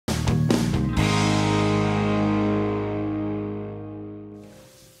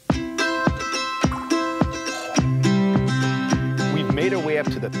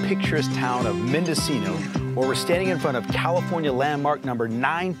up to the picturesque town of Mendocino, where we're standing in front of California landmark number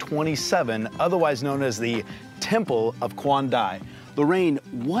 927, otherwise known as the Temple of Kwan Tai. Lorraine,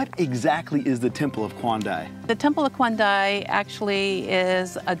 what exactly is the Temple of Kwan Tai? The Temple of Kwan Tai actually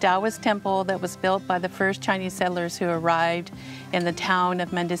is a Taoist temple that was built by the first Chinese settlers who arrived in the town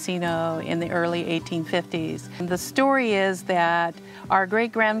of Mendocino in the early 1850s. And the story is that our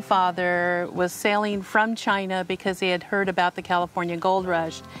great-grandfather was sailing from China because he had heard about the California gold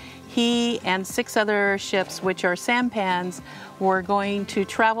rush. He and 6 other ships, which are sampans, were going to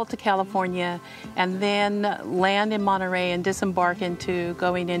travel to California and then land in Monterey and disembark into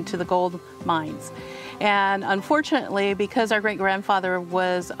going into the gold mines. And unfortunately, because our great-grandfather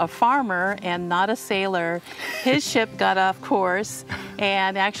was a farmer and not a sailor, his ship got off course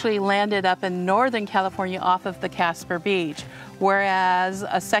and actually landed up in Northern California off of the Casper Beach, whereas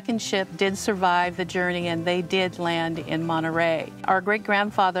a second ship did survive the journey and they did land in Monterey. Our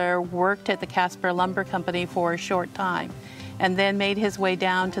great-grandfather worked at the Casper Lumber Company for a short time and then made his way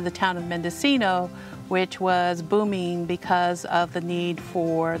down to the town of Mendocino, which was booming because of the need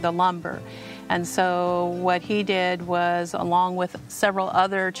for the lumber. And so what he did was, along with several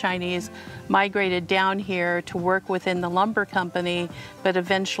other Chinese, migrated down here to work within the lumber company, but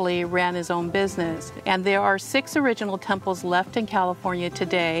eventually ran his own business. And there are 6 original temples left in California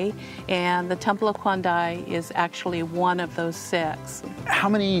today, and the Temple of Kwan Tai is actually one of those 6. How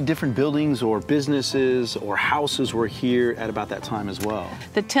many different buildings or businesses or houses were here at about that time as well?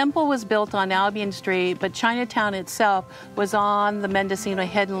 The temple was built on Albion Street, but Chinatown itself was on the Mendocino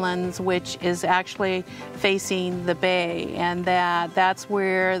Headlands, which is actually facing the bay, and that's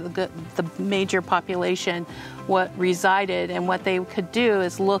where the major population resided. And what they could do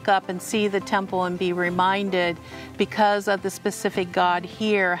is look up and see the temple and be reminded, because of the specific God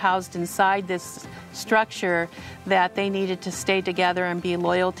here housed inside this structure, that they needed to stay together and be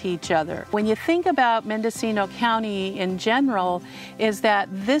loyal to each other. When you think about Mendocino County in general, is that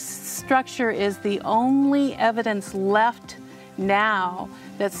this structure is the only evidence left now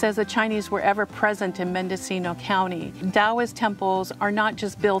that says the Chinese were ever present in Mendocino County. Taoist temples are not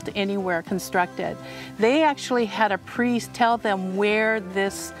just built anywhere, constructed. They actually had a priest tell them where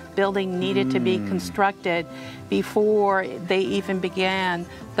this building needed to be constructed before they even began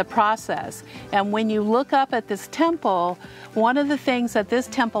the process. And when you look up at this temple, one of the things that this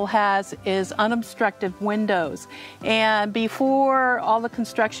temple has is unobstructed windows. And before all the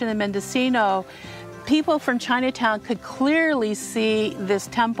construction in Mendocino, people from Chinatown could clearly see this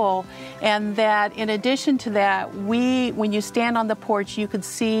temple, and that in addition to that, when you stand on the porch, you could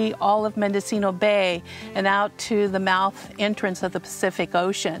see all of Mendocino Bay and out to the mouth entrance of the Pacific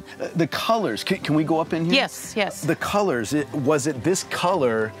Ocean. The colors, can we go up in here? Yes, yes. The colors, was it this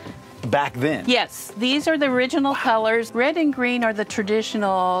color back then? Yes, these are the original colors. Red and green are the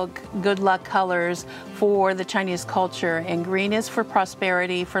traditional good luck colors for the Chinese culture, and green is for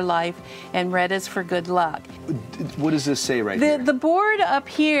prosperity, for life, and red is for good luck. What does this say right here? The board up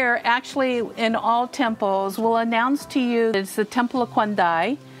here, actually in all temples, will announce to you it's the Temple of Kwan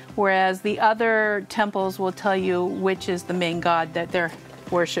Tai, whereas the other temples will tell you which is the main god that they're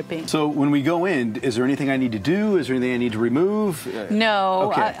worshiping. So when we go in, is there anything I need to do? Is there anything I need to remove?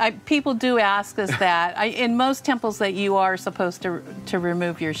 No, okay. People do ask us that. In most temples that you are supposed to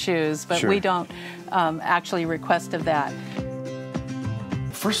remove your shoes, but Sure. we don't actually request of that.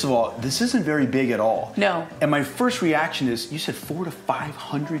 First of all, this isn't very big at all. No. And my first reaction is, you said 400 to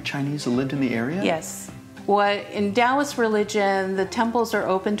 500 Chinese that lived in the area? Yes. In Taoist religion, the temples are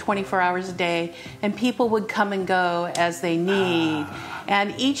open 24 hours a day, and people would come and go as they need.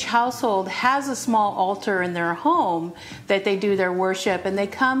 And each household has a small altar in their home that they do their worship, and they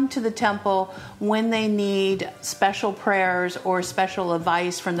come to the temple when they need special prayers or special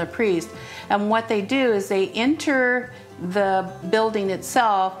advice from the priest. And what they do is they enter the building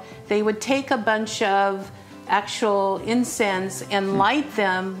itself. They would take a bunch of actual incense and light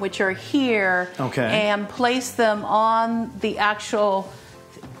them, which are here, and place them on the actual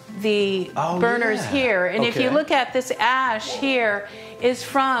burners here. And if you look at this ash here,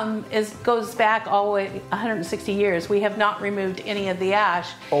 goes back all the way 160 years. We have not removed any of the ash.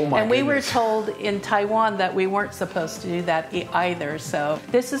 Oh my And we goodness. were told in Taiwan that we weren't supposed to do that either. So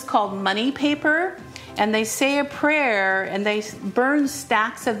this is called money paper. And they say a prayer, and they burn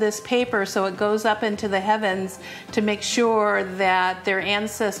stacks of this paper so it goes up into the heavens to make sure that their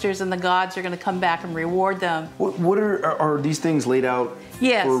ancestors and the gods are going to come back and reward them. What are these things laid out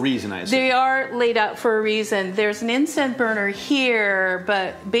Yes, for a reason, I assume? They are laid out for a reason. There's an incense burner here,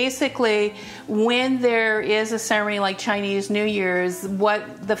 but basically when there is a ceremony like Chinese New Year's,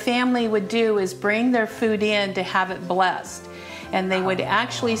 what the family would do is bring their food in to have it blessed. and they would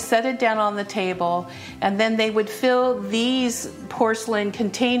actually set it down on the table, and then they would fill these porcelain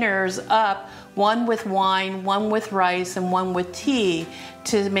containers up, one with wine, one with rice, and one with tea,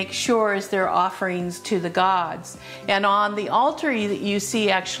 to make sure as their offerings to the gods. And on the altar that you see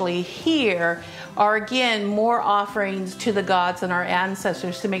actually here are again more offerings to the gods and our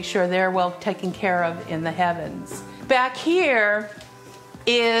ancestors to make sure they're well taken care of in the heavens. Back here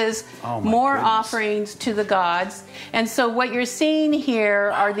is more offerings to the gods. And so what you're seeing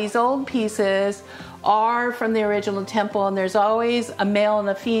here are these old pieces are from the original temple, and there's always a male and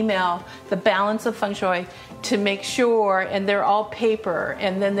a female, the balance of feng shui, to make sure, and they're all paper,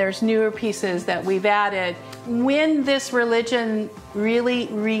 and then there's newer pieces that we've added. When this religion really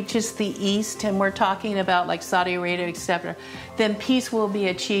reaches the east, and we're talking about like Saudi Arabia, etc., then peace will be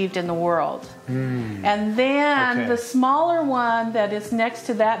achieved in the world. And then the smaller one that is next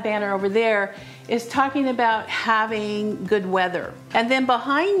to that banner over there is talking about having good weather. And then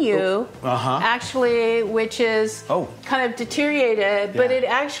behind you, actually, which is kind of deteriorated, but it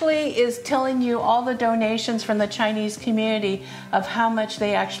actually is telling you all the donations from the Chinese community of how much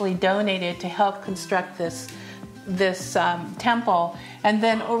they actually donated to help construct this temple. And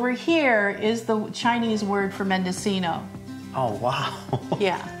then over here is the Chinese word for Mendocino. Oh, wow.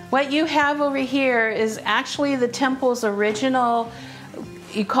 Yeah. What you have over here is actually the temple's original,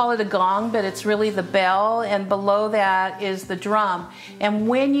 you call it a gong, but it's really the bell, and below that is the drum. And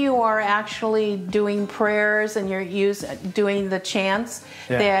when you are actually doing prayers and you're doing the chants,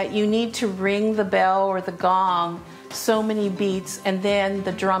 that you need to ring the bell or the gong so many beats, and then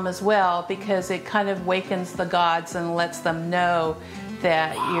the drum as well, because it kind of wakens the gods and lets them know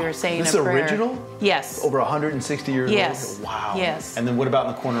that you're saying this a prayer. This is original? Yes. Over 160 years yes. old? Wow. Yes. And then what about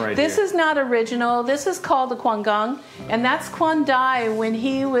in the corner right This here? is not original. This is called the Quan Gong, and that's Kwan Tai. When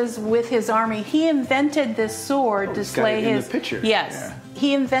he was with his army, he invented this sword to slay his... in the picture. Yes. Yeah.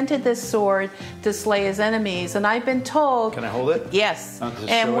 He invented this sword to slay his enemies, and I've been told... Can I hold it? Yes.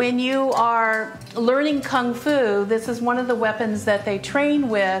 And when you are learning Kung Fu, this is one of the weapons that they train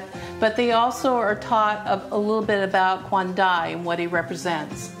with, but they also are taught a little bit about Kwan Tai and what he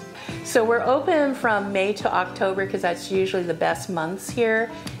represents. So we're open from May to October because that's usually the best months here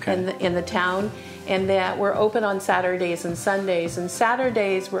in the town. And that we're open on Saturdays and Sundays. And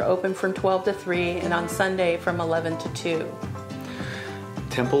Saturdays we're open from 12 to 3, and on Sunday from 11 to 2.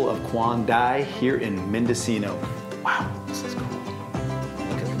 Temple of Kwan Tai here in Mendocino. Wow, this is cool.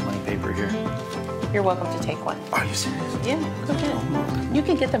 Look at the money paper here. You're welcome to take one. Are you serious? Yeah, go ahead. You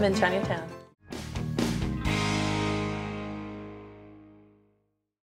can get them in Chinatown.